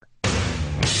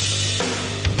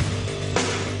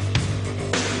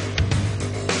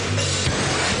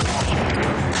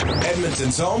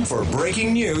Edmonton's home for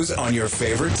breaking news on your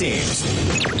favorite teams.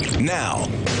 Now,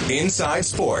 Inside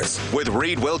Sports with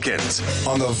Reed Wilkins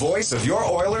on the voice of your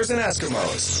Oilers and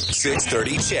Eskimos,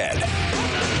 630 CHED.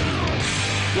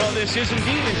 Well, this is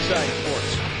indeed Inside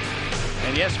Sports.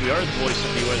 And yes, we are the voice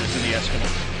of the Oilers and the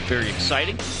Eskimos. Very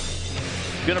exciting.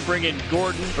 Going to bring in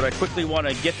Gordon, but I quickly want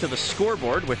to get to the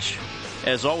scoreboard, which,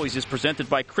 as always, is presented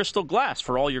by Crystal Glass.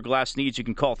 For all your glass needs, you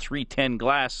can call 310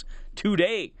 Glass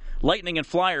today. Lightning and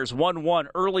Flyers 1-1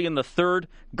 early in the third.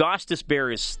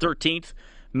 Gostisbehere is 13th.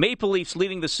 Maple Leafs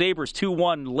leading the Sabres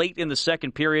 2-1 late in the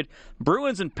second period.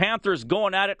 Bruins and Panthers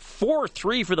going at it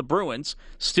 4-3 for the Bruins.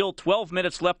 Still 12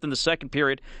 minutes left in the second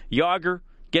period. Yager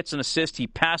gets an assist. He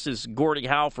passes Gordie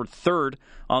Howe for third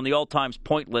on the all-times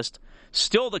point list.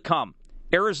 Still to come.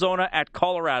 Arizona at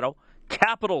Colorado,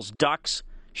 Capitals, Ducks,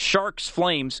 Sharks,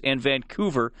 Flames, and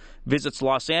Vancouver visits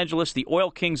Los Angeles. The Oil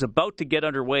Kings about to get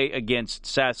underway against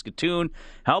Saskatoon.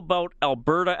 How about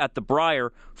Alberta at the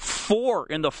Brier? 4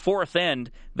 in the fourth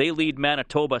end. They lead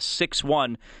Manitoba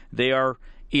 6-1. They are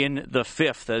in the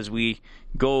fifth as we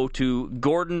go to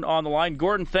Gordon on the line.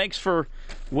 Gordon, thanks for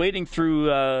wading through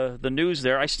the news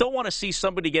there. I still want to see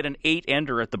somebody get an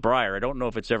 8-ender at the Brier. I don't know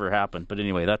if it's ever happened, but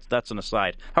anyway, that's an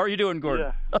aside. How are you doing,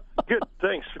 Gordon? Yeah, good.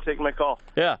 Thanks for taking my call.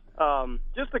 Yeah.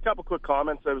 Just a couple quick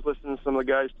comments. I was listening to some of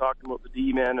the guys talking about the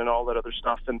D-men and all that other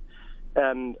stuff,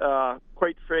 and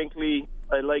quite frankly,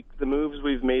 I like the moves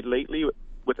we've made lately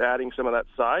with adding some of that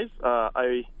size.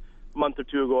 A month or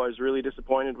two ago, I was really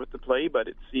disappointed with the play, but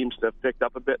it seems to have picked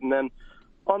up a bit. And then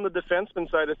on the defenseman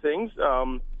side of things,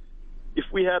 if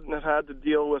we hadn't have had to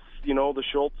deal with, the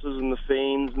Schultzes and the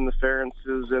Fanes and the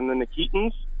Ferences and the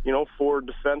Nikitins, 4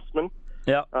 defensemen,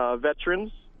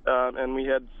 veterans, and we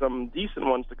had some decent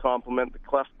ones to complement the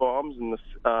Clefbaums and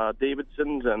the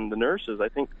Davidsons and the Nurses. I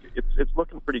think it's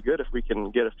looking pretty good if we can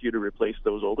get a few to replace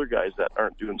those older guys that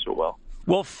aren't doing so well.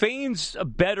 Well, Fane's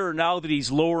better now that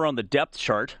he's lower on the depth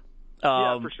chart.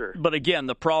 Yeah, for sure. But again,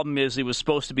 the problem is it was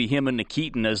supposed to be him and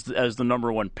Nikitin as the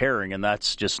number one pairing, and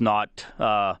that's just not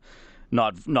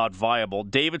viable.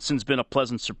 Davidson's been a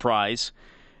pleasant surprise.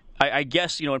 I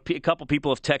guess a couple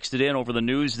people have texted in over the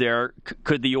news there.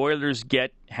 Could the Oilers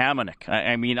get Hamonic?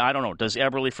 I mean, I don't know. Does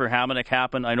Eberle for Hamonic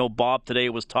happen? I know Bob today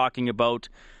was talking about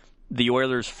the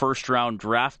Oilers' first-round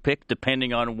draft pick,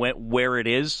 depending on where it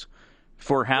is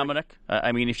for Hamonic.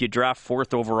 I mean, if you draft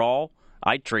 4th overall,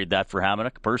 I'd trade that for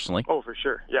Hamonic, personally. Oh, for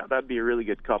sure. Yeah, that'd be a really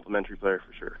good complimentary player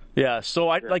for sure. Yeah,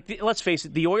 so let's face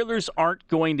it, the Oilers aren't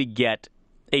going to get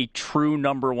a true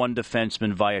number one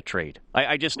defenseman via trade.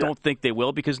 I just don't think they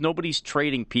will, because nobody's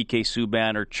trading PK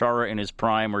Subban or Chara in his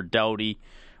prime or Doughty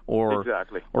or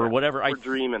whatever. We're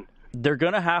dreaming. They're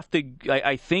going to have to,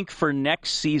 I think, for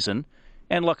next season.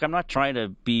 And look, I'm not trying to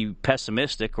be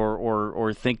pessimistic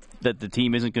or think that the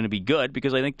team isn't going to be good,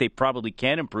 because I think they probably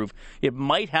can improve. It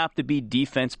might have to be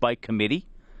defense by committee.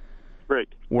 Right.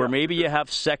 Where maybe you have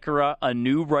Sekera, a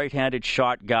new right-handed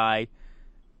shot guy,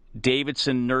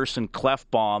 Davidson, Nurse, and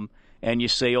Clefbaum, and you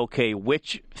say, okay,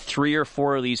 which 3 or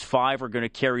 4 of these 5 are going to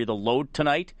carry the load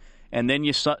tonight? And then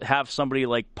you have somebody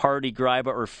like Party, Greiba,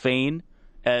 or Fane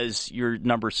as your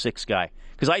number 6 guy.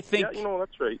 Because I think... Yeah,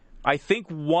 that's right. I think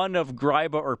one of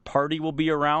Greiba or Party will be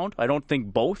around. I don't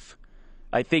think both.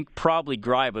 I think probably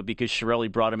Greiba, because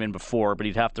Chiarelli brought him in before, but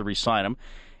he'd have to re-sign him.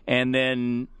 And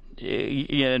then,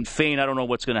 and Fane, I don't know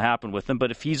what's going to happen with him, but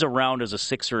if he's around as a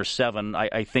 6 or a 7,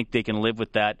 I think they can live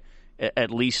with that at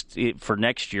least for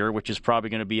next year, which is probably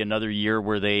going to be another year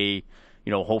where they,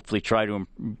 hopefully try to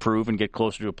improve and get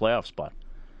closer to a playoff spot.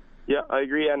 Yeah, I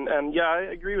agree. And I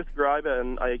agree with Greiba,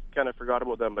 and I kind of forgot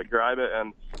about them, but Greiba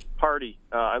and Party,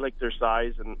 I like their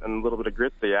size and a little bit of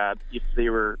grit they add. If they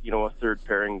were, a third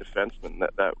pairing defenseman,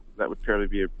 that would probably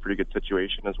be a pretty good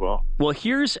situation as well. Well,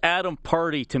 here's Adam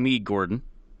Party to me, Gordon.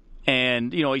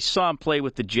 And, he saw him play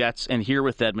with the Jets and here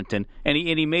with Edmonton, and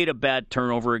he made a bad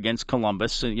turnover against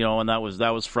Columbus, and that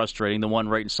was frustrating, the one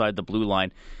right inside the blue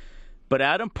line. But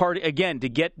Adam Party, again, to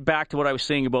get back to what I was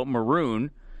saying about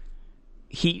Maroon,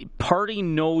 Party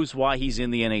knows why he's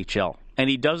in the NHL, and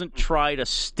he doesn't try to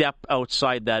step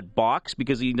outside that box,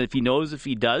 because if he knows if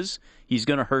he does, he's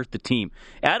going to hurt the team.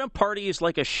 Adam Party is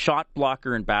like a shot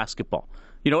blocker in basketball.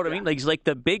 You know what I mean? Like, he's like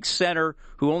the big center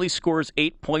who only scores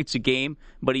 8 points a game,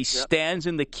 but he stands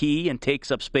in the key and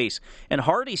takes up space. And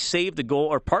Party saved the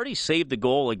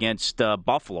goal against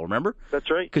Buffalo, remember? That's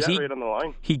right. Right on the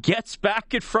line. He gets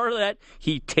back in front of that,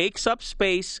 he takes up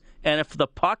space, and if the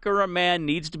puck or a man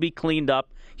needs to be cleaned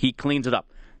up, he cleans it up.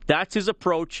 That's his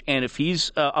approach, and if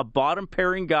he's a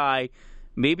bottom-pairing guy,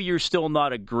 maybe you're still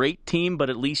not a great team, but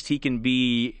at least he can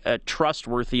be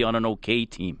trustworthy on an okay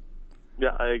team.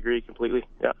 Yeah, I agree completely.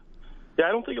 Yeah, Yeah,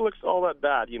 I don't think it looks all that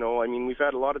bad. I mean, we've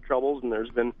had a lot of troubles, and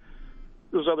there's been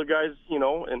those other guys,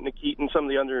 and Nikita and some of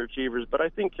the underachievers. But I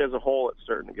think as a whole, it's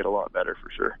starting to get a lot better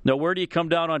for sure. Now, where do you come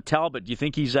down on Talbot? Do you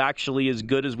think he's actually as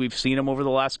good as we've seen him over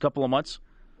the last couple of months?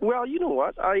 Well, you know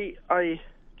what? I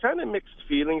kind of mixed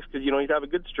feelings because, he'd have a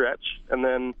good stretch and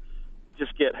then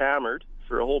just get hammered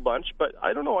for a whole bunch. But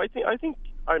I don't know. I think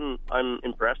I'm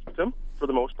impressed with him for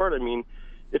the most part. I mean,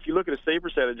 if you look at his save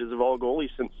percentages of all goalies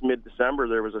since mid-December,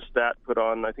 there was a stat put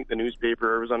on, I think, the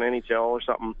newspaper, or it was on NHL or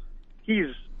something. He's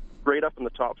right up in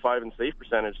the top 5 in save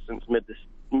percentage since mid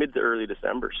to early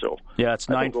December. So yeah, it's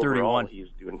 931. He's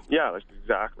doing, yeah,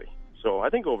 exactly. So I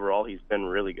think overall he's been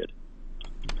really good.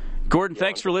 Gordon,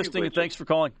 thanks for listening and thanks for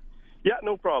calling. Yeah,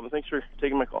 no problem. Thanks for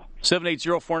taking my call.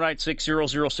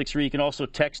 780-496-0063. You can also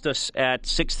text us at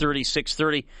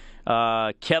 630-630.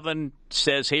 Kevin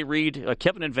says, hey, Reed.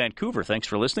 Kevin in Vancouver, thanks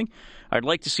for listening. I'd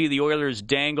like to see the Oilers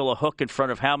dangle a hook in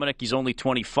front of Hamonic. He's only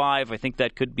 25. I think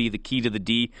that could be the key to the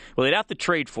D. Well, they'd have to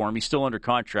trade for him. He's still under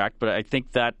contract, but I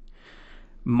think that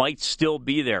might still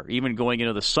be there, even going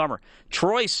into the summer.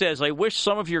 Troy says, I wish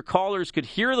some of your callers could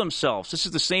hear themselves. This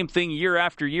is the same thing year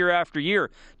after year after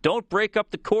year. Don't break up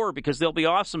the core because they'll be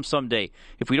awesome someday.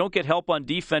 If we don't get help on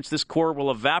defense, this core will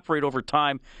evaporate over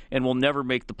time and will never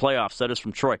make the playoffs. That is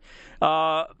from Troy.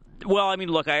 Well, I mean,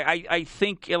 look, I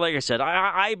think, like I said,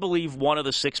 I believe one of the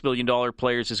 $6 billion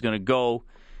players is going to go.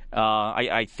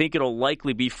 I think it'll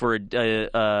likely be for a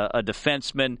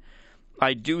defenseman.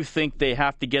 I do think they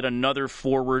have to get another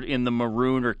forward in the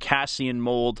Maroon or Cassian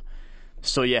mold,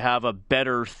 so you have a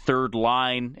better third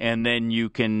line, and then you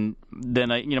can.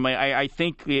 Then I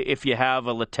think if you have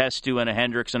a Letestu and a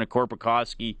Hendricks and a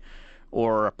Korpikoski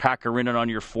or a Pakarinen on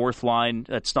your fourth line,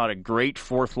 that's not a great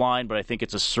fourth line, but I think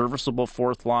it's a serviceable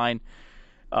fourth line.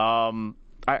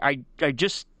 I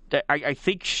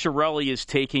think Chiarelli is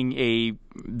taking a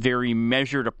very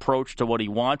measured approach to what he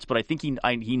wants, but I think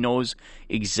he knows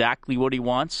exactly what he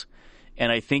wants,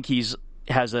 and I think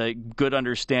has a good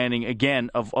understanding, again,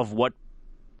 of what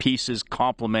pieces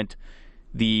complement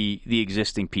the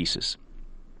existing pieces.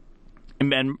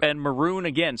 And Maroon,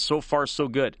 again, so far so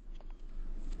good.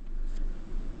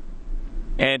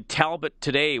 And Talbot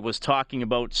today was talking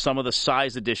about some of the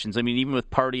size additions. I mean, even with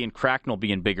Party and Cracknell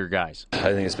being bigger guys.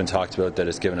 I think it's been talked about that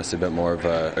it's given us a bit more of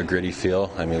a gritty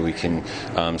feel. I mean, we can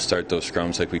start those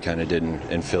scrums like we kind of did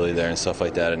in Philly there and stuff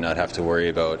like that and not have to worry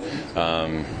about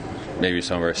maybe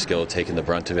some of our skill taking the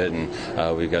brunt of it. And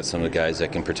we've got some of the guys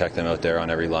that can protect them out there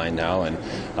on every line now. And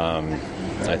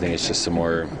I think it's just a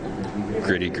more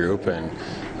gritty group. And,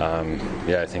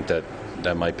 I think that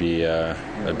might be a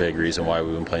big reason why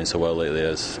we've been playing so well lately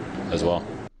as well.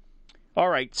 All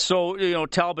right, so,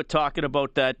 Talbot talking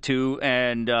about that too,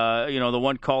 and, the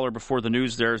one caller before the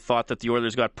news there thought that the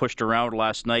Oilers got pushed around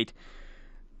last night.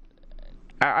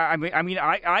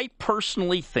 I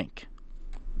personally think,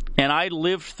 and I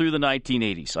lived through the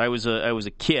 1980s. I was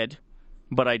a kid,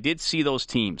 but I did see those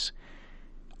teams.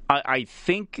 I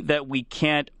think that we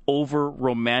can't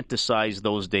over-romanticize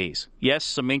those days. Yes,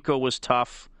 Semenko was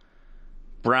tough.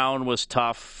 Brown was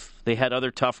tough. They had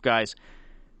other tough guys.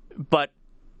 But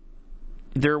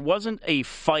there wasn't a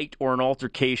fight or an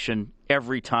altercation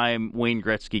every time Wayne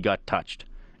Gretzky got touched.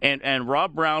 And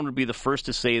Rob Brown would be the first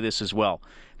to say this as well,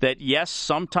 that yes,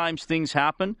 sometimes things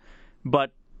happen,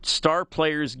 but star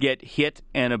players get hit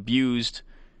and abused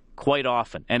quite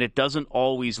often, and it doesn't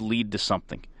always lead to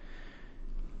something.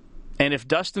 And if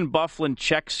Dustin Byfuglien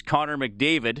checks Connor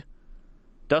McDavid,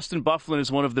 Dustin Byfuglien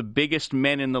is one of the biggest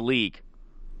men in the league.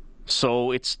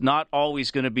 So it's not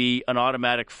always going to be an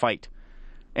automatic fight.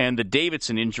 And the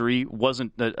Davidson injury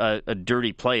wasn't a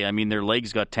dirty play. I mean, their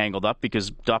legs got tangled up because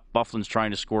Byfuglien's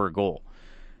trying to score a goal.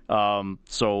 That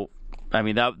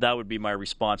would be my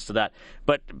response to that.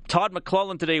 But Todd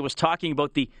McClellan today was talking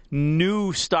about the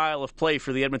new style of play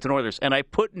for the Edmonton Oilers. And I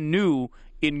put new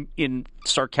in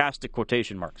sarcastic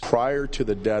quotation marks. Prior to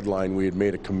the deadline, we had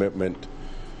made a commitment,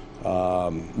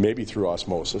 maybe through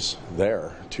osmosis,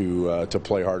 there to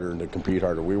play harder and to compete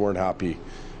harder. We weren't happy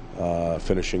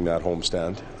finishing that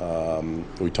homestand.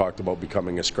 We talked about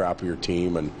becoming a scrappier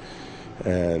team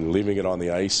and leaving it on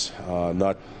the ice,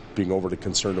 not being overly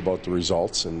concerned about the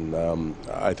results. And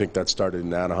I think that started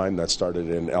in Anaheim, that started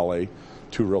in LA,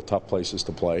 two real tough places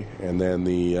to play. And then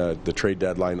the trade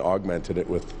deadline augmented it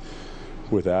with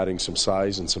adding some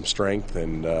size and some strength,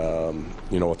 and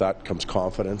with that comes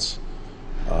confidence.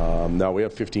 Now we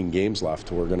have 15 games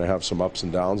left. We're going to have some ups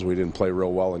and downs. We didn't play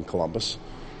real well in Columbus,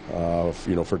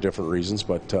 for different reasons.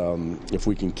 But if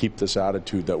we can keep this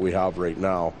attitude that we have right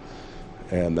now,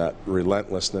 and that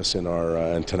relentlessness in our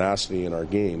and tenacity in our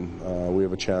game, we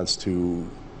have a chance to,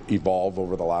 evolve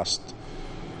over the last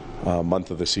month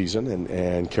of the season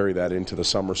and carry that into the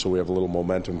summer so we have a little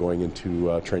momentum going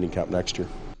into training camp next year.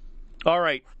 All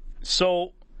right.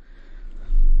 So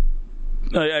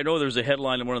I know there was a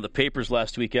headline in one of the papers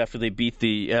last week after they beat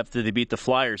the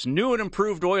Flyers. New and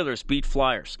improved Oilers beat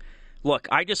Flyers. Look,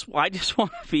 I just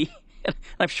want to be.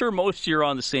 I'm sure most of you are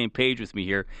on the same page with me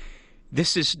here.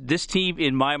 This team,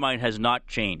 in my mind, has not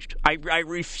changed. I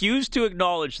refuse to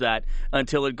acknowledge that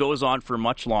until it goes on for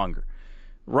much longer.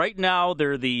 Right now,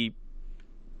 they're the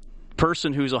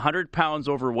person who's 100 pounds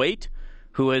overweight,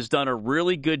 who has done a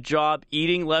really good job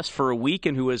eating less for a week,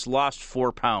 and who has lost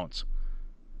 4 pounds.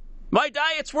 My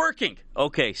diet's working.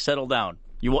 Okay, settle down.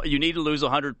 You need to lose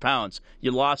 100 pounds.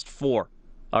 You lost 4.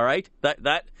 All right?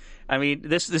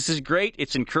 This is great.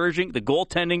 It's encouraging. The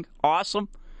goaltending, awesome,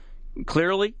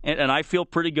 clearly, and I feel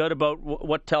pretty good about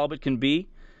what Talbot can be,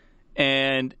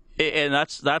 and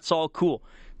that's all cool.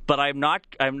 But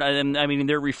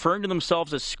they're referring to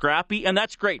themselves as scrappy, and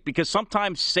that's great because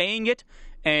sometimes saying it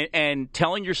and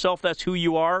telling yourself that's who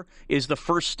you are is the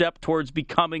first step towards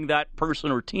becoming that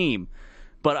person or team.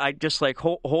 But I just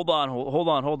hold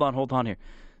on here.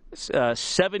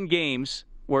 7 games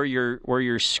where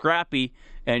you're scrappy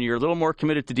and you're a little more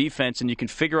committed to defense and you can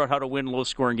figure out how to win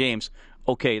low-scoring games.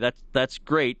 Okay, that's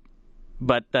great,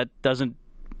 but that doesn't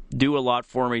do a lot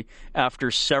for me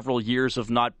after several years of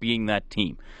not being that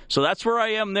team. So that's where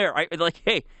I am there.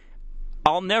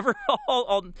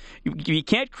 You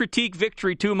can't critique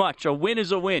victory too much. A win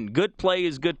is a win. Good play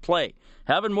is good play.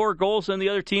 Having more goals than the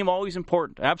other team, always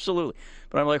important. Absolutely.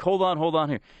 But I'm hold on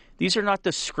here. These are not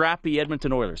the scrappy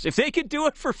Edmonton Oilers. If they could do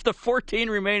it for the 14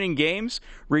 remaining games,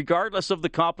 regardless of the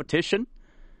competition,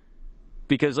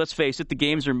 because let's face it, the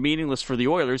games are meaningless for the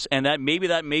Oilers, and that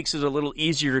makes it a little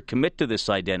easier to commit to this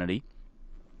identity.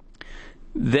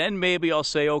 Then maybe I'll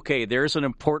say, okay, there's an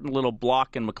important little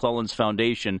block in McClellan's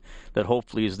foundation that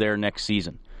hopefully is there next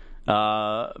season.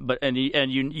 Usually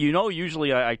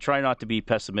I try not to be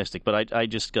pessimistic, but I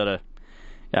just gotta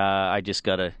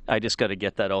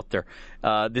get that out there.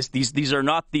 These are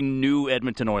not the new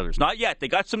Edmonton Oilers, not yet. They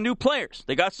got some new players.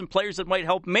 They got some players that might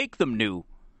help make them new.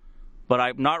 But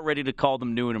I'm not ready to call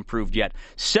them new and improved yet.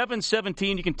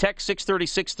 717, you can text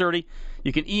 630-630.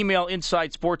 You can email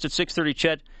insidesports at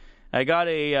 630ched. I got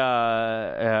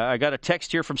a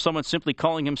text here from someone simply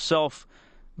calling himself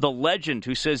the Legend,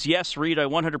 who says, yes, Reed, I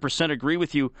 100% agree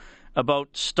with you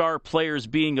about star players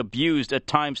being abused. At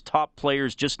times, top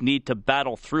players just need to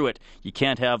battle through it. You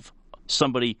can't have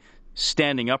somebody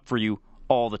standing up for you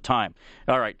all the time.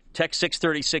 All right, text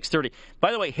 630-630.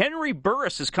 By the way, Henry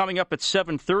Burris is coming up at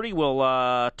 7:30. We'll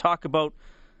talk about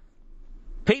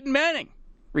Peyton Manning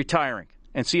retiring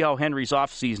and see how Henry's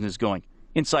offseason is going.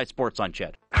 Inside Sports on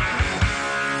Ched.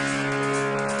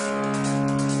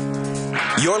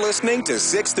 You're listening to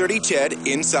 630 Ched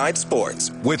Inside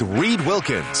Sports with Reed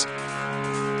Wilkins.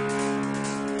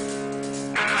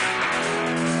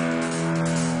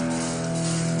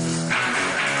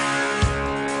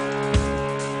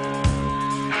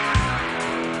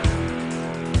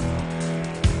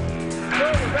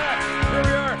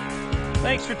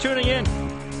 Thanks for tuning in.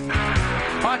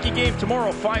 Hockey game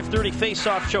tomorrow, 5:30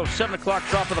 face-off show, 7 o'clock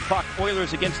drop of the puck.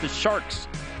 Oilers against the Sharks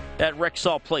at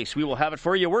Rexall Place. We will have it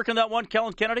for you. Working that one,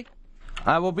 Kellen Kennedy?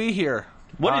 I will be here.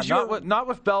 What is not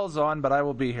with bells on, but I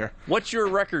will be here. What's your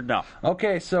record now?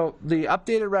 Okay, so the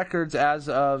updated records as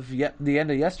of the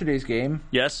end of yesterday's game.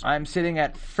 Yes. I'm sitting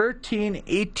at 13,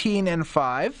 18, and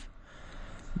 5.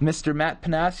 Mr. Matt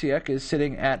Panasiuk is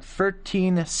sitting at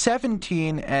 13,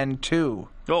 17, and 2.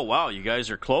 Oh, wow, you guys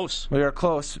are close. We are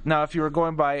close. Now, if you were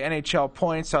going by NHL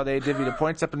points, how they divvy the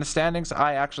points up in the standings,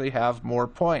 I actually have more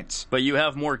points. But you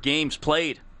have more games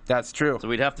played. That's true. So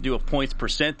we'd have to do a points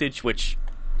percentage, which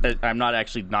I'm not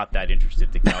that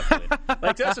interested to calculate.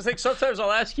 Like, that's the thing. Sometimes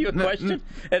I'll ask you a question,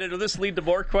 and it'll just lead to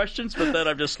more questions, but then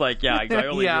I'm just like, I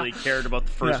only really cared about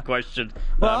the first question.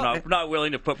 Well, I'm not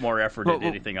willing to put more effort into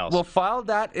anything else. We'll file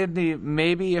that in the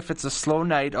maybe if it's a slow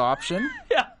night option.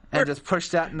 Yeah. And just push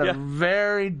that in the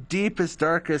very deepest,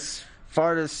 darkest,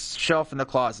 farthest shelf in the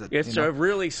closet. It's a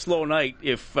really slow night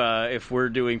if we're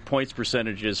doing points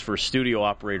percentages for studio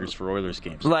operators for Oilers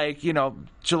games. Like,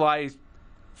 July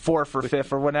 4th or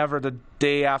 5th or whenever the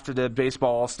day after the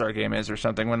baseball all-star game is or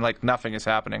something when, nothing is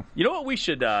happening. You know what we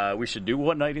should do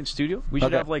one night in studio? We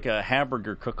should have, a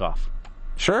hamburger cook-off.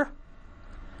 Sure.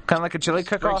 Kind of like a chili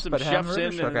cook-off, but chefs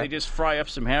in and they just fry up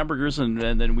some hamburgers and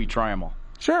then we try them all.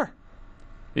 Sure.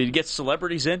 You'd get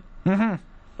celebrities in? Mm-hmm.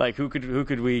 Like, who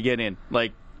could we get in?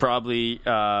 Like, probably...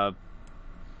 Well,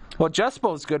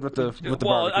 Jespo's good with the barbecue.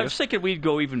 Well, I was thinking we'd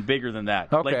go even bigger than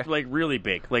that. Okay. Like really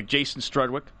big. Like Jason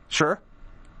Strudwick. Sure.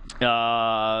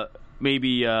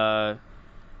 Maybe,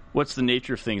 what's the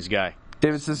nature of things guy?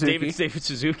 David Suzuki. David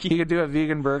Suzuki. He could do a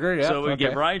vegan burger, yeah. So we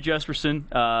get Ryan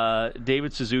Jesperson,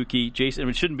 David Suzuki, Jason.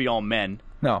 It shouldn't be all men.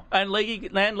 No. And Lady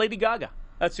Gaga.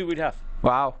 That's who we'd have.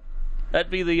 Wow.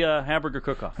 That'd be the hamburger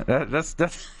cook-off.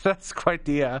 That's quite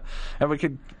the... and we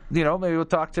could, maybe we'll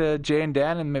talk to Jay and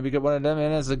Dan and maybe get one of them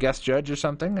in as a guest judge or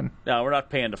something. And no, we're not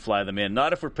paying to fly them in.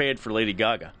 Not if we're paid for Lady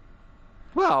Gaga.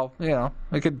 Well,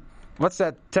 we could... What's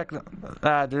that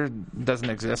there doesn't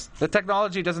exist. The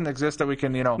technology doesn't exist that we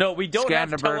can, No, we don't scan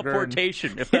have the burger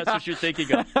teleportation, if that's what you're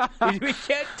thinking of. We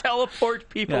can't teleport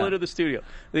people into the studio.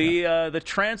 The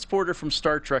transporter from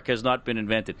Star Trek has not been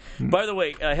invented. By the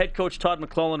way, head coach Todd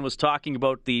McClellan was talking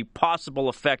about the possible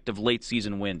effect of late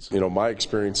season wins. My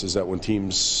experience is that when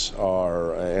teams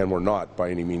are, and we're not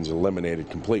by any means eliminated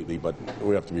completely, but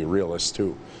we have to be realists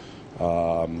too.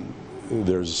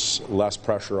 There's less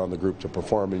pressure on the group to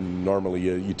perform, and normally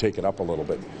you take it up a little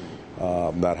bit.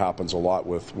 That happens a lot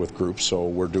with groups, so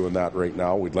we're doing that right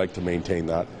now. We'd like to maintain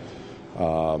that.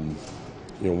 One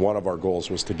of our goals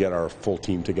was to get our full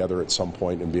team together at some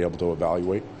point and be able to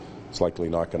evaluate. It's likely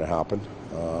not going to happen.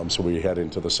 So we head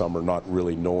into the summer not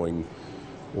really knowing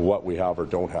what we have or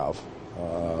don't have.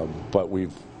 But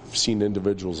we've seen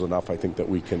individuals enough, I think, that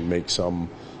we can make some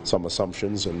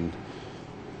assumptions and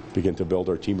begin to build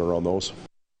our team around those.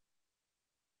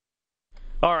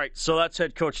 All right, so that's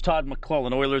head coach Todd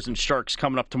McClellan. Oilers and Sharks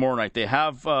coming up tomorrow night. They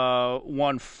have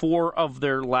won 4 of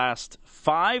their last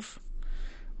 5.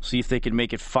 See if they can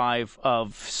make it 5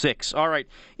 of 6. All right,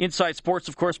 Inside Sports,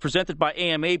 of course, presented by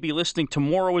AMA. Be listening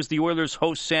tomorrow as the Oilers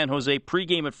host San Jose.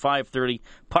 Pregame at 5:30,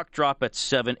 puck drop at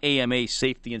 7. AMA,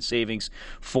 safety and savings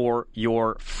for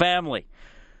your family.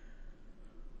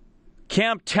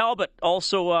 Cam Talbot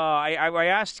also, I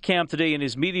asked Cam today in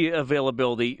his media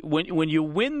availability, when you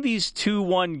win these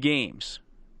 2-1 games,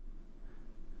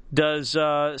 does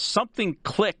something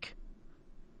click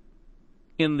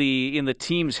in the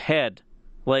team's head?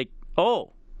 Like,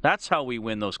 oh, that's how we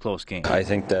win those close games. I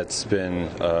think that's been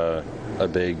a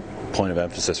big point of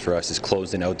emphasis for us, is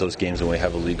closing out those games when we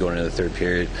have a lead going into the third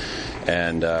period.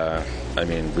 And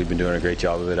we've been doing a great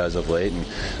job of it as of late.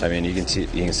 And you can see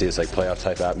it's like playoff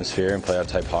type atmosphere and playoff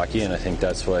type hockey. And I think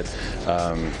that's what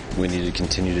we need to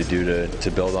continue to do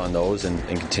to build on those and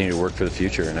continue to work for the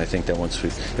future. And I think that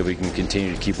if we can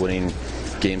continue to keep winning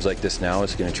games like this now,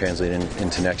 it's going to translate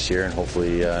into next year and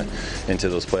hopefully into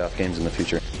those playoff games in the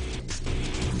future.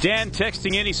 Dan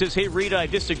texting in, he says, "Hey Rita, I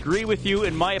disagree with you.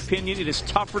 In my opinion, it is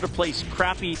tougher to play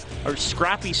scrappy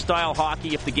style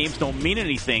hockey if the games don't mean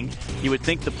anything. You would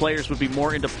think the players would be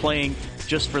more into playing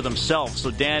just for themselves." So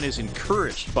Dan is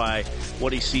encouraged by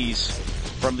what he sees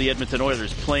from the Edmonton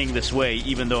Oilers playing this way,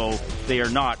 even though they are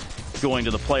not going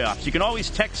to the playoffs. You can always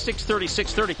text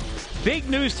 630-630. Big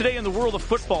news today in the world of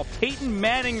football. Peyton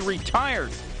Manning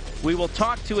retired. We will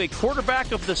talk to a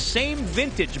quarterback of the same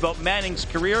vintage about Manning's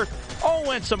career.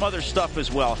 Oh, and some other stuff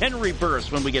as well. Henry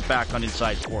Burris when we get back on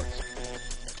Inside Sports.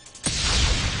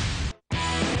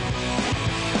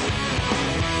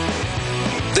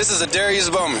 This is Darius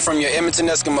Bowman from your Edmonton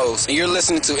Eskimos, and you're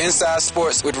listening to Inside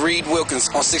Sports with Reed Wilkins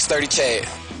on 630 Chad.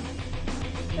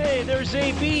 Hey, there's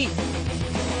AB.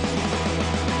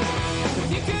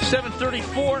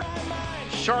 7:34.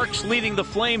 Sharks leading the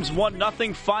Flames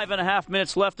 1-0. 5.5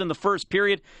 minutes left in the first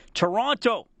period.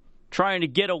 Toronto trying to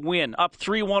get a win. Up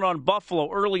 3-1 on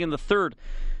Buffalo early in the third.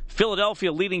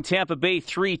 Philadelphia leading Tampa Bay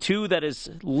 3-2. That is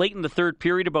late in the third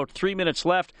period, about 3 minutes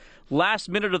left. Last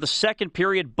minute of the second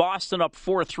period, Boston up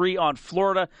 4-3 on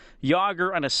Florida.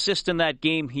 Yager, an assist in that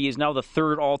game. He is now the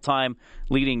third all-time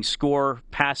leading scorer,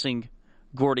 passing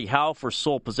Gordie Howe for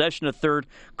sole possession of third.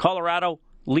 Colorado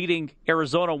leading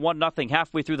Arizona 1-0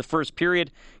 halfway through the first period.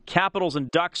 Capitals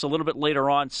and Ducks a little bit later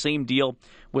on. Same deal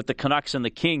with the Canucks and the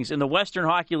Kings. In the Western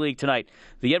Hockey League tonight,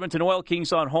 the Edmonton Oil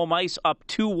Kings on home ice up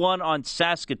 2-1 on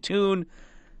Saskatoon.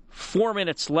 4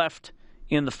 minutes left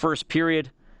in the first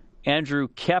period. Andrew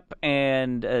Kep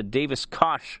and Davis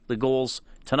Koch, the goals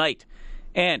tonight.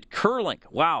 And curling,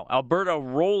 wow, Alberta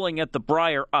rolling at the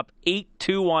Brier, up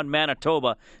 8-2 on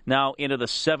Manitoba, now into the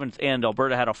seventh end.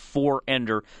 Alberta had a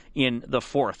 4-ender in the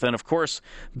fourth. And, of course,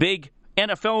 big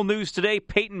NFL news today,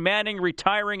 Peyton Manning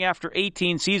retiring after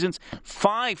 18 seasons,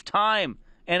 5-time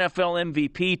NFL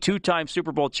MVP, 2-time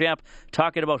Super Bowl champ,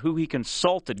 talking about who he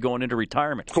consulted going into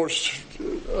retirement. Of course,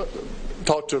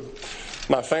 talked to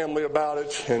my family about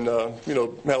it, and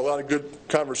had a lot of good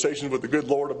conversations with the good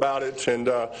Lord about it. And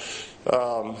I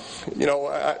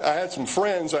had some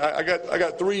friends. I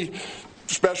got 3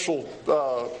 special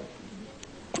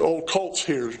old Colts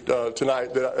here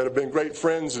tonight that have been great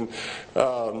friends, and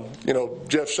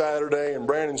Jeff Saturday and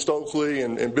Brandon Stokely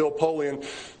and Bill Polian,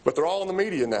 but they're all in the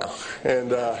media now.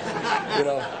 And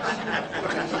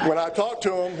when I talk to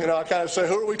them, I kind of say,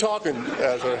 "Who are we talking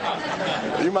as?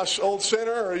 Are you my old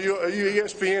center, or are you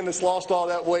ESPN that's lost all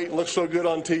that weight and looks so good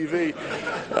on TV?"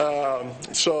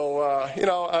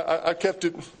 I kept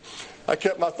it. I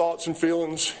kept my thoughts and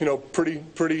feelings, pretty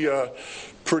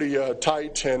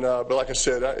tight, and but like I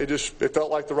said, it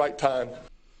felt like the right time.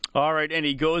 All right, and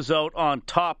he goes out on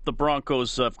top. The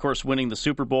Broncos, of course, winning the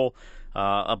Super Bowl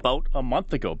about a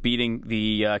month ago, beating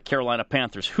the Carolina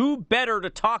Panthers. Who better to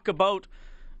talk about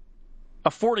a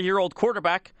 40-year-old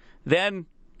quarterback than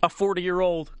a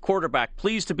 40-year-old quarterback?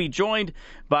 Pleased to be joined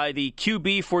by the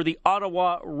QB for the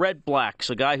Ottawa REDBLACKS,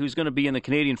 a guy who's going to be in the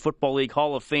Canadian Football League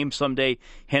Hall of Fame someday,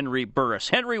 Henry Burris.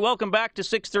 Henry, welcome back to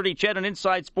 630 CHED on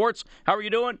Inside Sports. How are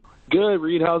you doing? Good,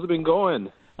 Reed. How's it been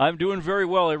going? I'm doing very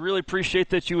well. I really appreciate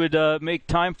that you would make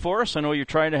time for us. I know you're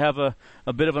trying to have a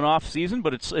bit of an off season,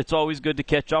 but it's always good to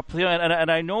catch up with you.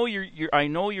 And I know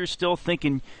you're still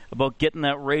thinking about getting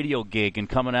that radio gig and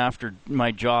coming after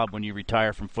my job when you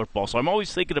retire from football. So I'm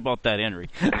always thinking about that, Henry.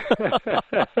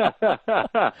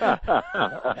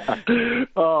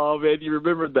 Oh man, you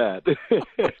remembered that.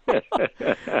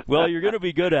 Well, you're going to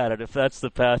be good at it if that's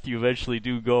the path you eventually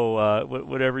do go.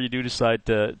 Whatever you do decide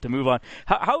to move on.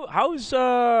 How's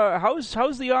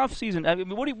the off season? I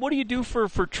mean, what do you do for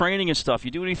training and stuff?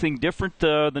 You do anything different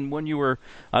than when you were,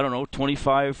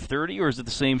 25, 30, or is it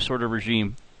the same sort of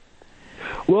regime?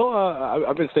 Well,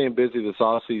 I've been staying busy this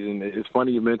off season. It's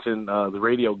funny you mentioned the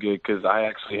radio gig, because I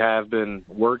actually have been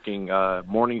working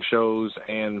morning shows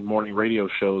and morning radio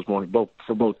shows, for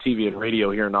both TV and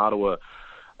radio here in Ottawa.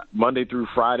 Monday through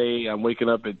Friday, I'm waking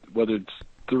up at whether it's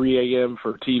 3 a.m.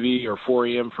 for TV or 4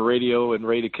 a.m. for radio, and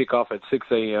ready to kick off at 6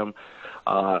 a.m.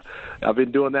 I've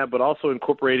been doing that, but also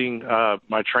incorporating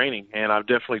my training, and I've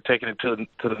definitely taken it to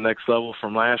the next level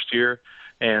from last year,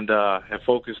 and have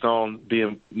focused on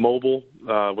being mobile,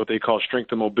 what they call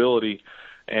strength and mobility,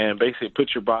 and basically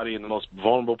puts your body in the most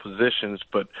vulnerable positions,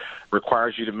 but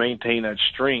requires you to maintain that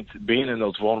strength being in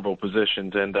those vulnerable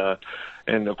positions.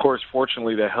 And of course,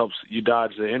 fortunately, that helps you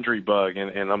dodge the injury bug,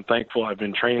 and I'm thankful I've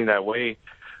been training that way.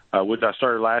 Which I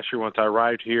started last year once I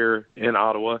arrived here in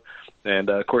Ottawa, and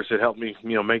of course it helped me,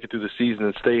 make it through the season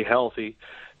and stay healthy,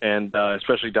 and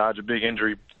especially dodge a big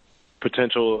injury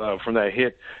potential from that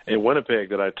hit in Winnipeg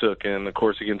that I took, and of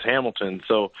course against Hamilton.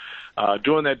 So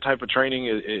doing that type of training,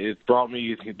 it brought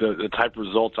me the type of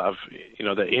results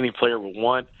that any player would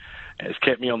want. It's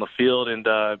kept me on the field, and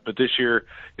but this year,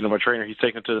 my trainer, he's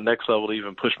taken it to the next level to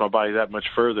even push my body that much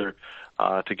further.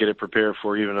 To get it prepared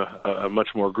for even a much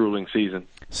more grueling season.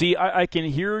 See, I can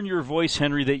hear in your voice,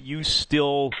 Henry, that you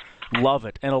still love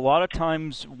it. And a lot of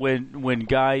times when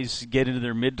guys get into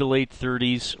their mid to late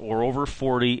 30s or over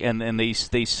 40 and they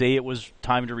say it was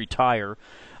time to retire,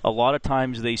 a lot of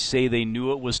times they say they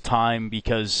knew it was time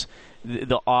because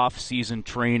the off-season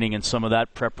training and some of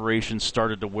that preparation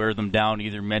started to wear them down,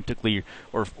 either mentally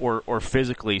or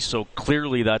physically. So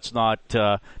clearly that's not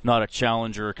a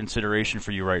challenge or a consideration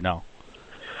for you right now.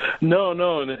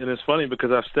 No, and it's funny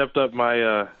because I've stepped up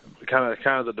my kind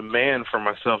of the demand for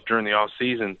myself during the off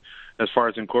season, as far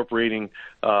as incorporating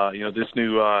this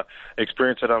new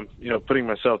experience that I'm putting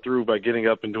myself through by getting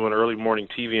up and doing early morning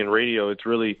TV and radio. It's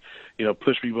really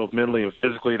pushed me both mentally and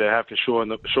physically to have to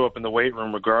show up in the weight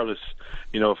room, regardless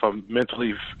if I'm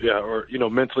mentally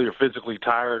or physically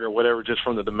tired or whatever, just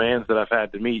from the demands that I've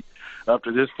had to meet up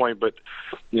to this point. But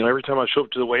every time I show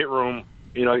up to the weight room,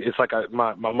 it's like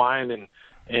my mind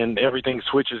and everything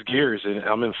switches gears, and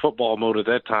I'm in football mode at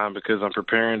that time because I'm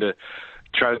preparing to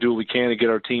try to do what we can to get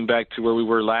our team back to where we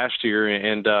were last year,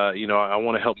 and I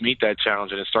want to help meet that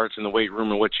challenge, and it starts in the weight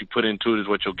room, and what you put into it is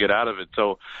what you'll get out of it.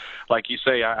 So, like you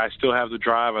say, I still have the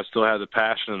drive, I still have the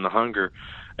passion and the hunger,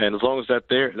 and as long as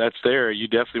that's there, you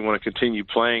definitely want to continue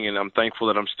playing, and I'm thankful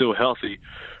that I'm still healthy.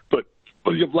 But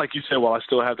like you said, while I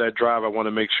still have that drive, I want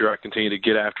to make sure I continue to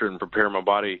get after it and prepare my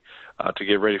body to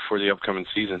get ready for the upcoming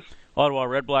season. Ottawa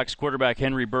REDBLACKS quarterback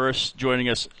Henry Burris joining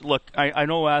us. Look, I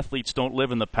know athletes don't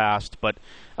live in the past, but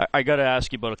I got to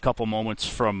ask you about a couple moments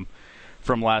from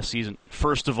last season.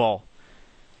 First of all,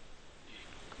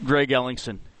 Greg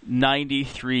Ellingson,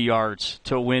 93 yards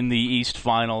to win the East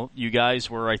Final. You guys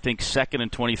were, I think, 2nd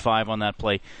and 25 on that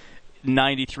play,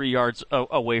 93 yards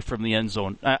away from the end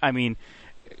zone. I mean,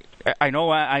 I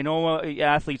know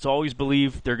athletes always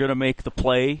believe they're going to make the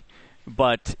play,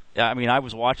 But I mean, I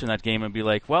was watching that game and be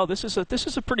like, "Well, this is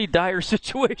a pretty dire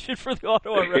situation for the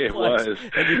Ottawa REDBLACks." It was.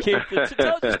 And you came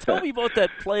to tell me about that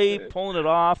play, pulling it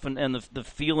off, and the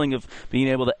feeling of being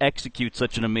able to execute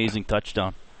such an amazing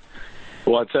touchdown.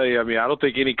 Well, I'll tell you, I mean, I don't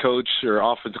think any coach or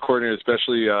offensive coordinator,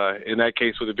 especially in that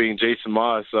case with it being Jason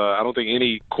Moss, I don't think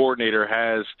any coordinator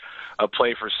has a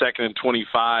play for 2nd and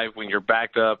 25 when you're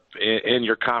backed up in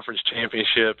your conference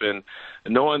championship, and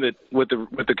knowing that with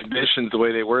the conditions the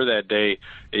way they were that day,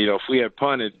 if we had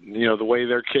punted, the way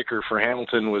their kicker for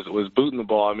Hamilton was booting the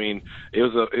ball, I mean, it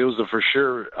was a for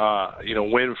sure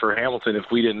win for Hamilton if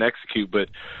we didn't execute. But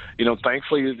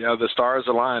thankfully the stars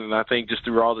aligned, and I think just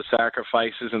through all the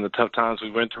sacrifices and the tough times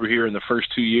we went through here in the first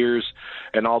 2 years,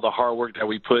 and all the hard work that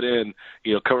we put in,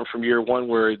 coming from year one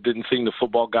where it didn't seem the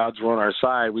football gods were on our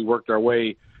side, we worked our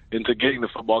way into getting the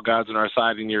football gods on our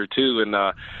side in year two. And,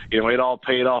 it all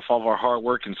paid off all of our hard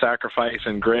work and sacrifice.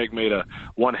 And Greg made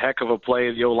one heck of a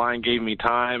play. The O-line gave me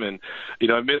time. And,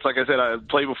 amidst, like I said, I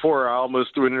played before, I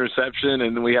almost threw an interception,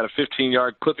 and then we had a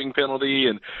 15-yard clipping penalty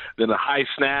and then a high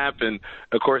snap. And,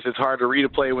 of course, it's hard to read a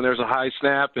play when there's a high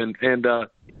snap.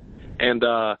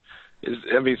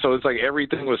 So it's like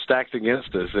everything was stacked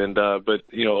against us. And but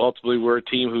ultimately we're a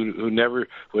team who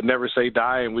would never say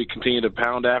die, and we continue to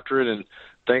pound after it. And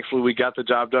thankfully we got the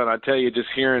job done. I tell you, just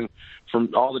hearing from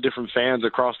all the different fans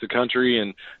across the country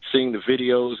and seeing the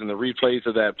videos and the replays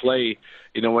of that play,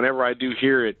 whenever I do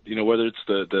hear it, whether it's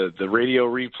the radio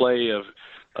replay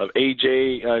of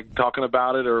AJ talking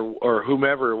about it or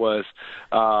whomever it was,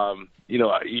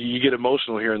 you get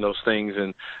emotional hearing those things,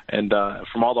 and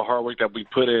from all the hard work that we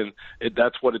put in,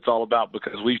 that's what it's all about,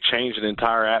 because we've changed an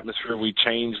entire atmosphere. We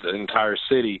changed the entire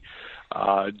city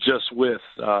just with,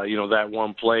 that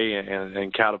one play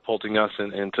and catapulting us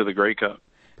into the Grey Cup.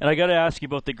 And I got to ask you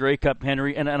about the Grey Cup,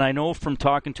 Henry, and I know from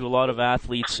talking to a lot of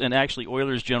athletes, and actually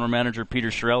Oilers general manager Peter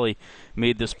Chiarelli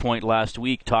made this point last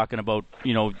week, talking about,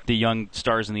 the young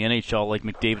stars in the NHL like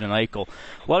McDavid and Eichel.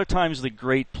 A lot of times the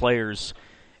great players,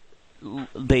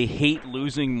 they hate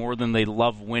losing more than they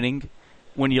love winning.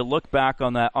 When you look back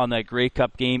on that Grey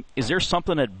Cup game, is there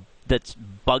something that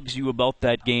bugs you about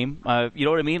that game? You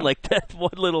know what I mean? Like that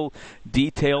one little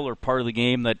detail or part of the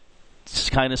game that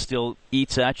kind of still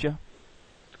eats at you?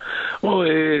 Well,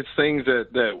 it's things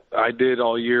that I did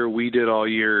all year, we did all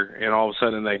year, and all of a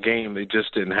sudden in that game, they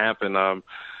just didn't happen. I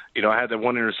had that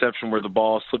one interception where the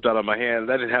ball slipped out of my hand.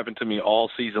 That didn't happen to me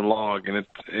all season long,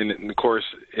 and of course,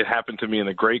 it happened to me in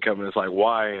the Grey Cup, and it's like,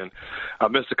 why? And I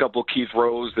missed a couple of key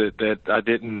throws that I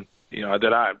didn't,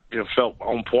 that I felt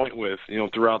on point with,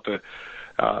 throughout the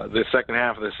second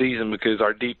half of the season, because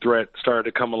our deep threat started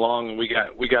to come along, and we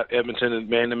got Edmonton in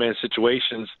man-to-man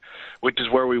situations, which is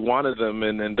where we wanted them,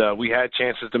 and we had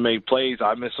chances to make plays.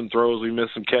 I missed some throws, we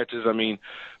missed some catches.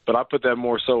 But I put that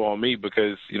more so on me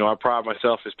because, I pride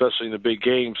myself, especially in the big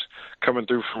games, coming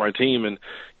through for my team. And,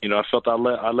 I felt I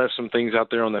left some things out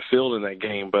there on the field in that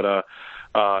game. But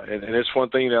and it's one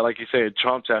thing that, like you say, it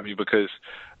chomps at me because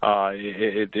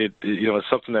it's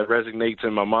something that resonates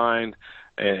in my mind.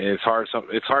 And it's hard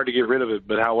to get rid of it.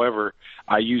 But, however,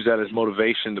 I use that as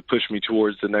motivation to push me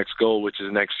towards the next goal, which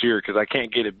is next year, because I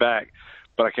can't get it back.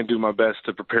 But I can do my best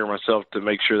to prepare myself to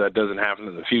make sure that doesn't happen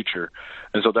in the future.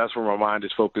 And so that's where my mind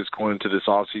is focused going into this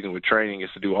offseason with training, is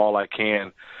to do all I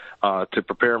can to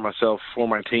prepare myself for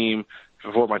my team,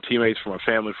 for my teammates, for my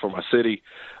family, for my city,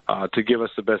 to give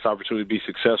us the best opportunity to be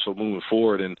successful moving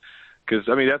forward. And because,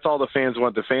 that's all the fans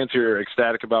want. The fans here are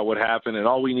ecstatic about what happened, and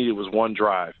all we needed was one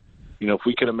drive. If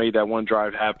we could have made that one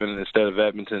drive happen instead of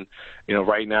Edmonton,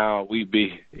 right now we'd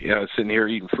be, sitting here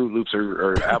eating Fruit Loops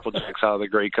or Apple Jacks out of the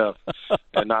Grey Cup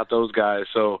and not those guys.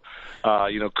 So,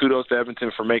 kudos to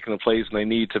Edmonton for making the plays when they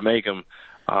need to make them.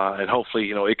 And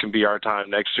hopefully, it can be our time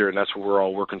next year, and that's what we're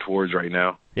all working towards right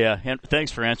now. Yeah, and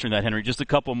thanks for answering that, Henry. Just a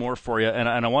couple more for you, and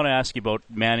I want to ask you about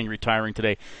Manning retiring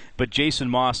today. But Jason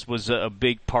Moss was a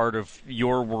big part of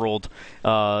your world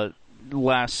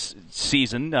last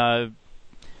season.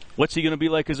 What's he going to be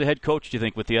like as a head coach, do you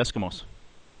think, with the Eskimos?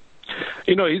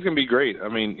 He's going to be great.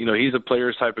 He's a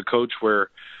player's type of coach where,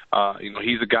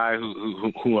 he's a guy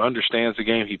who understands the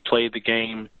game. He played the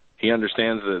game. He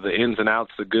understands the ins and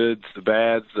outs, the goods, the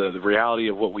bads, the reality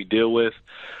of what we deal with.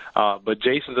 But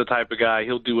Jason's the type of guy,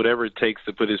 he'll do whatever it takes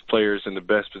to put his players in the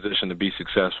best position to be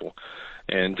successful.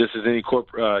 And just as any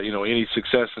any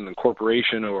success in the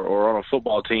corporation or on a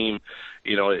football team,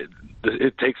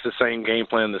 it takes the same game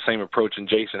plan, the same approach, and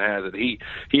Jason has it.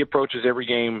 He approaches every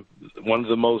game one of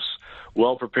the most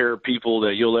well-prepared people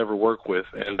that you'll ever work with,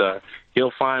 and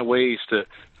he'll find ways to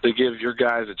to give your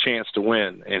guys a chance to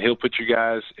win, and he'll put you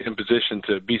guys in position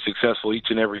to be successful each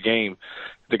and every game.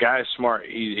 The guy's smart.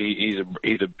 He's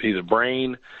a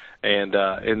brain,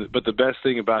 but the best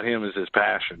thing about him is his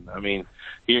passion. I mean,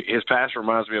 his passion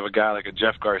reminds me of a guy like a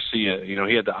Jeff Garcia. You know,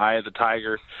 he had the eye of the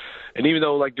tiger, and even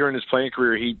though like during his playing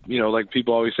career, he, you know, like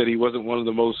people always said, he wasn't one of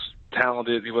the most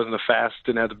talented. He wasn't the fastest,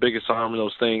 didn't have the biggest arm and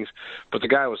those things, but the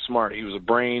guy was smart. He was a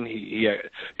brain. He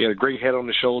had a great head on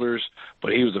his shoulders,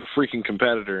 but he was a freaking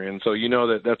competitor. And so you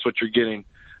know that's what you're getting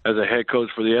as a head coach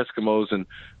for the Eskimos, and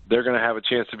they're going to have a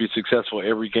chance to be successful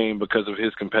every game because of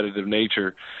his competitive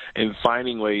nature and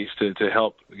finding ways to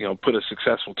help, you know, put a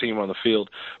successful team on the field.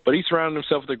 But he's surrounded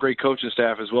himself with a great coaching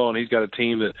staff as well, and he's got a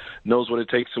team that knows what it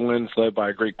takes to win. It's led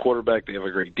by a great quarterback. They have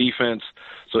a great defense.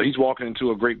 So he's walking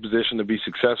into a great position to be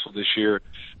successful this year,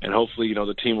 and hopefully, you know,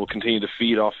 the team will continue to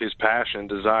feed off his passion and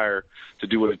desire to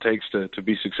do what it takes to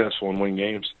be successful and win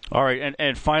games. All right,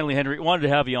 and finally, Henry, wanted to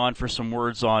have you on for some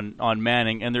words on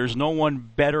Manning, and there's no one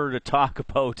better to talk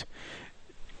about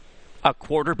a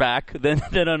quarterback than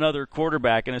another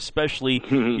quarterback, and especially,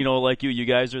 you know, like you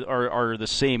guys are the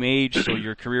same age, so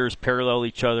your careers parallel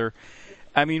each other.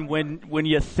 I mean, when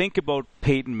you think about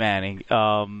Peyton Manning,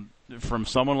 from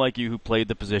someone like you who played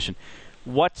the position,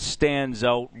 what stands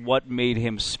out? What made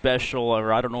him special?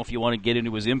 Or I don't know if you want to get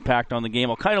into his impact on the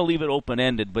game. I'll kind of leave it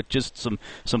open-ended, but just some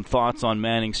thoughts on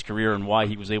Manning's career and why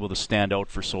he was able to stand out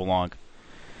for so long.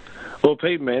 Well,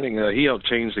 Peyton Manning, he helped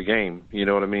change the game. You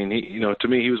know what I mean? To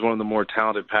me, he was one of the more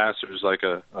talented passers, like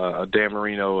a Dan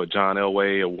Marino, a John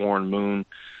Elway, a Warren Moon.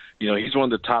 You know, he's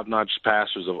one of the top-notch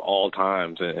passers of all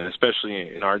times, and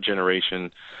especially in our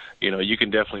generation. You know, you can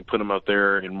definitely put him up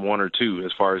there in one or two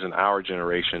as far as in our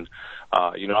generation.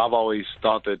 You know, I've always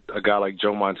thought that a guy like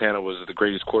Joe Montana was the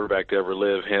greatest quarterback to ever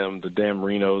live, him, the Dan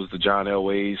Marinos, the John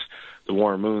Elways, the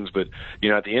Warren Moons. But, you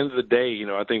know, at the end of the day, you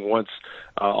know, I think once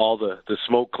all the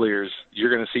smoke clears, you're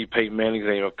going to see Peyton Manning's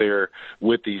name up there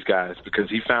with these guys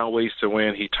because he found ways to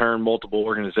win. He turned multiple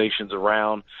organizations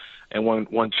around and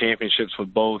won championships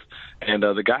with both. And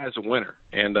the guy is a winner.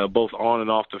 And both on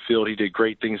and off the field, he did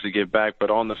great things to give back.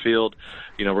 But on the field,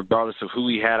 you know, regardless of who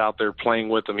he had out there playing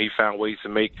with him, he found ways to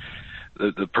make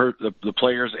the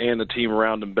players and the team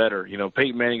around him better. You know,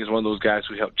 Peyton Manning is one of those guys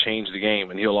who helped change the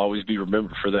game, and he'll always be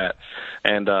remembered for that.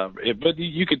 And but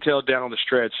you could tell down the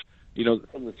stretch, you know,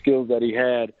 some of the skills that he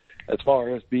had as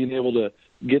far as being able to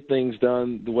get things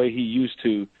done the way he used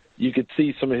to. You could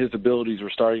see some of his abilities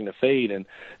were starting to fade, and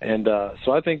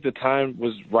so I think the time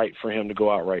was right for him to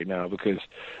go out right now because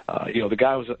you know, the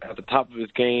guy was at the top of his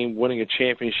game, winning a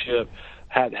championship,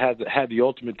 had the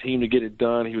ultimate team to get it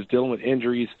done. He was dealing with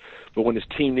injuries, but when his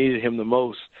team needed him the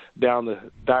most down the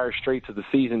dire straits of the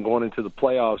season going into the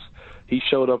playoffs, he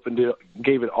showed up and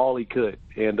gave it all he could.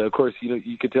 And of course, you know,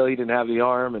 you could tell he didn't have the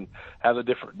arm and have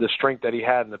the strength that he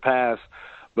had in the past.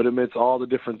 But amidst all the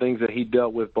different things that he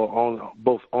dealt with both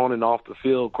on and off the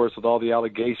field, of course, with all the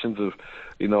allegations of,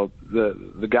 you know,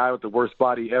 the guy with the worst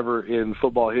body ever in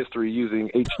football history using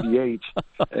HGH,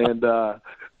 and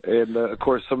of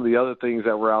course some of the other things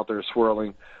that were out there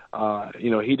swirling, you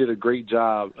know, he did a great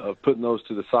job of putting those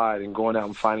to the side and going out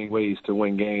and finding ways to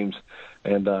win games.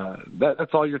 And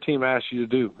that's all your team asks you to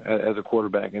do as a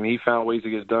quarterback. And he found ways to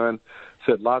get it done,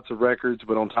 set lots of records,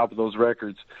 but on top of those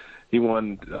records, he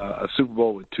won a Super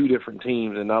Bowl with two different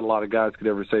teams, and not a lot of guys could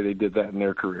ever say they did that in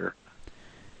their career.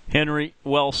 Henry,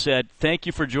 well said. Thank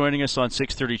you for joining us on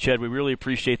 630 Ched. We really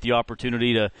appreciate the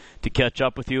opportunity to catch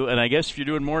up with you. And I guess if you're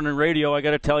doing morning radio, I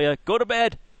got to tell you, go to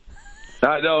bed.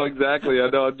 I know, exactly. I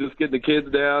know. I'm just getting the kids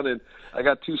down, and I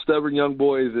got two stubborn young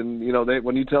boys, and, you know,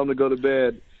 when you tell them to go to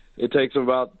bed, it takes them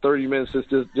about 30 minutes just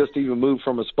to even move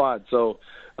from a spot. So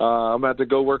I'm going to have to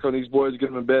go work on these boys, get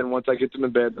them in bed, and once I get them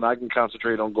in bed, then I can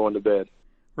concentrate on going to bed.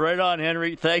 Right on,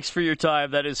 Henry. Thanks for your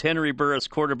time. That is Henry Burris,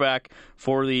 quarterback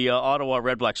for the Ottawa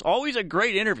REDBLACKS. Always a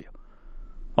great interview.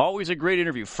 Always a great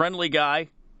interview. Friendly guy.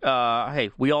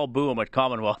 Hey, we all boo him at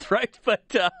Commonwealth, right?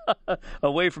 But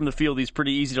away from the field, he's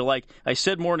pretty easy to like. I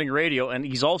said morning radio, and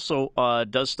he's also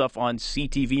does stuff on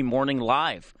CTV Morning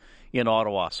Live in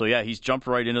Ottawa. So, yeah, he's jumped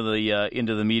right into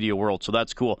the media world, so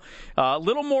that's cool. A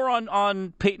little more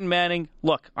on Peyton Manning.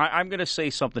 Look, I'm going to say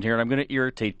something here, and I'm going to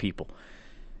irritate people.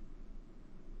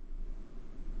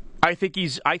 I think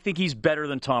he's better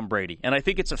than Tom Brady, and I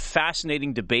think it's a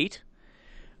fascinating debate.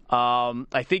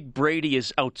 I think Brady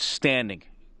is outstanding.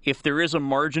 If there is a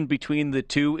margin between the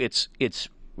two, it's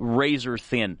razor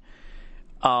thin.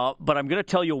 But I'm going to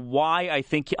tell you why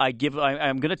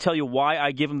I'm going to tell you why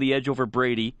I give him the edge over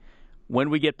Brady when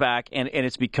we get back, and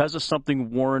it's because of something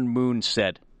Warren Moon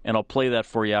said and I'll play that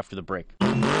for you after the break.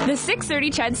 The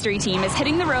 630 Ched Street team is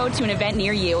hitting the road to an event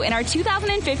near you in our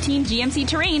 2015 GMC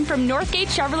Terrain from Northgate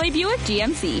Chevrolet Buick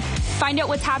GMC. Find out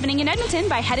what's happening in Edmonton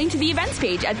by heading to the events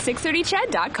page at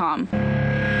 630ched.com.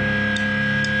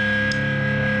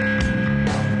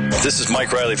 This is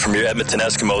Mike Riley from your Edmonton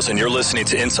Eskimos, and you're listening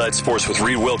to Inside Sports with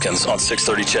Reed Wilkins on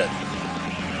 630 Ched.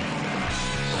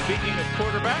 Speaking of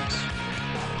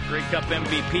quarterbacks, Grey Cup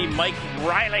MVP Mike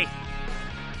Riley.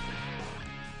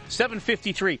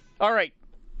 7:53. All right.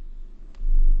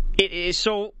 It is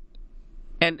so,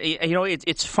 and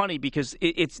it's funny because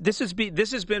this has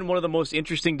been one of the most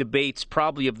interesting debates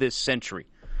probably of this century.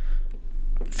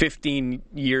 15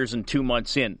 years and 2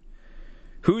 months in,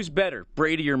 who's better,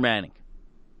 Brady or Manning?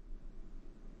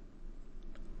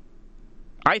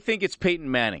 I think it's Peyton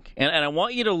Manning, and I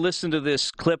want you to listen to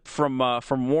this clip from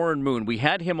Warren Moon. We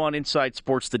had him on Inside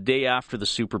Sports the day after the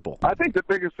Super Bowl. I think the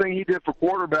biggest thing he did for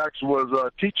quarterbacks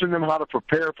was teaching them how to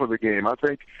prepare for the game. I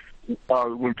think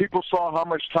when people saw how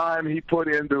much time he put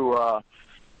into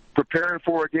preparing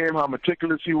for a game, how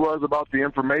meticulous he was about the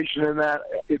information in that,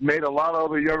 it made a lot of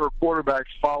other younger quarterbacks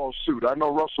follow suit. I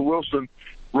know Russell Wilson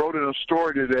wrote in a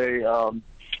story today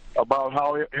about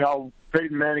how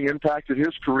Peyton Manning impacted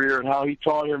his career and how he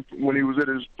taught him when he was at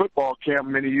his football camp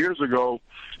many years ago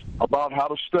about how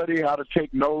to study, how to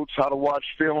take notes, how to watch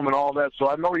film and all that. So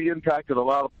I know he impacted a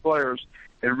lot of players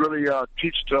and really taught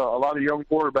a lot of young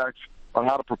quarterbacks on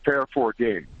how to prepare for a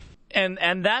game. And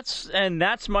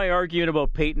that's my argument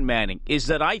about Peyton Manning, is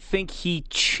that I think he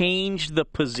changed the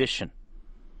position.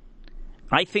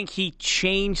 I think he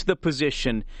changed the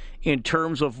position in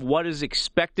terms of what is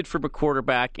expected from a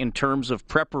quarterback in terms of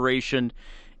preparation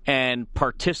and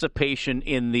participation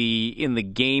in the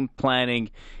game planning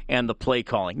and the play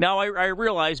calling. Now, I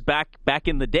realize back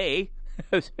in the day,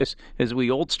 as we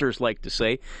oldsters like to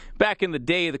say, back in the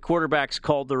day, the quarterbacks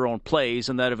called their own plays,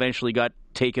 and that eventually got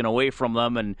taken away from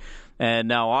them, and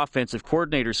now offensive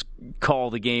coordinators call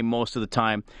the game most of the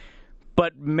time.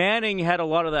 But Manning had a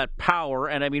lot of that power,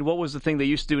 and I mean, what was the thing they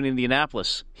used to do in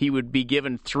Indianapolis? He would be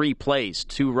given 3 plays,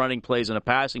 2 running plays and a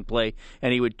passing play,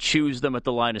 and he would choose them at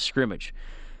the line of scrimmage.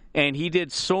 And he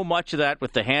did so much of that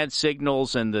with the hand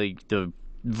signals and the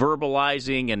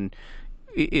verbalizing, and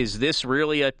is this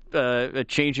really a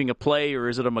changing a play, or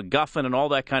is it a MacGuffin, and all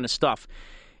that kind of stuff.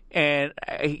 And,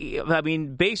 I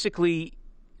mean, basically,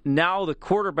 now the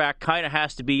quarterback kind of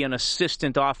has to be an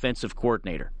assistant offensive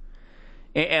coordinator.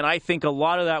 And I think a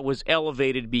lot of that was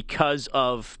elevated because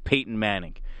of Peyton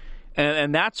Manning.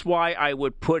 And that's why I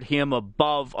would put him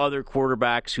above other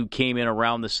quarterbacks who came in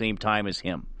around the same time as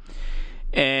him.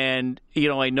 And,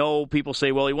 I know people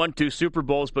say, well, he won 2 Super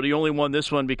Bowls, but he only won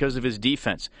this one because of his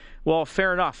defense. Well,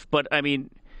 fair enough. But, I mean,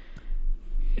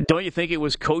 don't you think it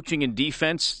was coaching and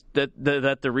defense that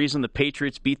the reason the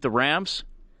Patriots beat the Rams?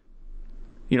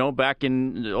 Back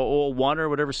in 2001 or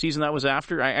whatever season that was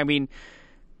after? I mean,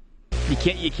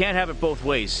 you can't have it both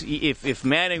ways. If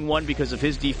Manning won because of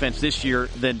his defense this year,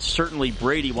 then certainly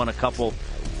Brady won a couple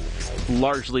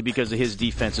largely because of his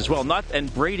defense as well.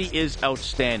 And Brady is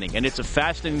outstanding, and it's a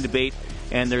fascinating debate,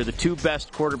 and they're the 2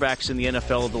 best quarterbacks in the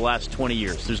NFL of the last 20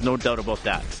 years. There's no doubt about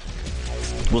that.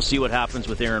 We'll see what happens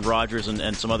with Aaron Rodgers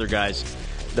and some other guys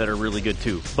that are really good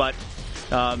too. But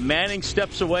Manning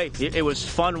steps away. It was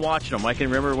fun watching him. I can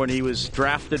remember when he was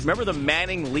drafted. Remember the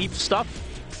Manning Leaf stuff?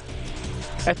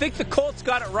 I think the Colts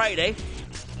got it right, eh?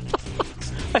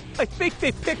 I think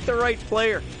they picked the right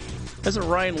player. Hasn't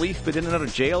Ryan Leaf been in and out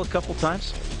of jail a couple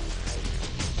times?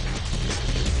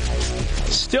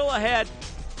 Still ahead.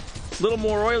 A little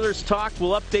more Oilers talk.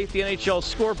 We'll update the NHL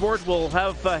scoreboard. We'll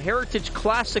have Heritage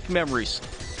Classic memories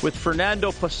with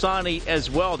Fernando Pisani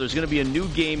as well. There's going to be a new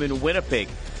game in Winnipeg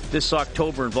this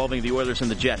October involving the Oilers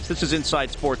and the Jets. This is Inside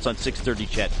Sports on 630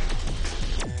 Ched.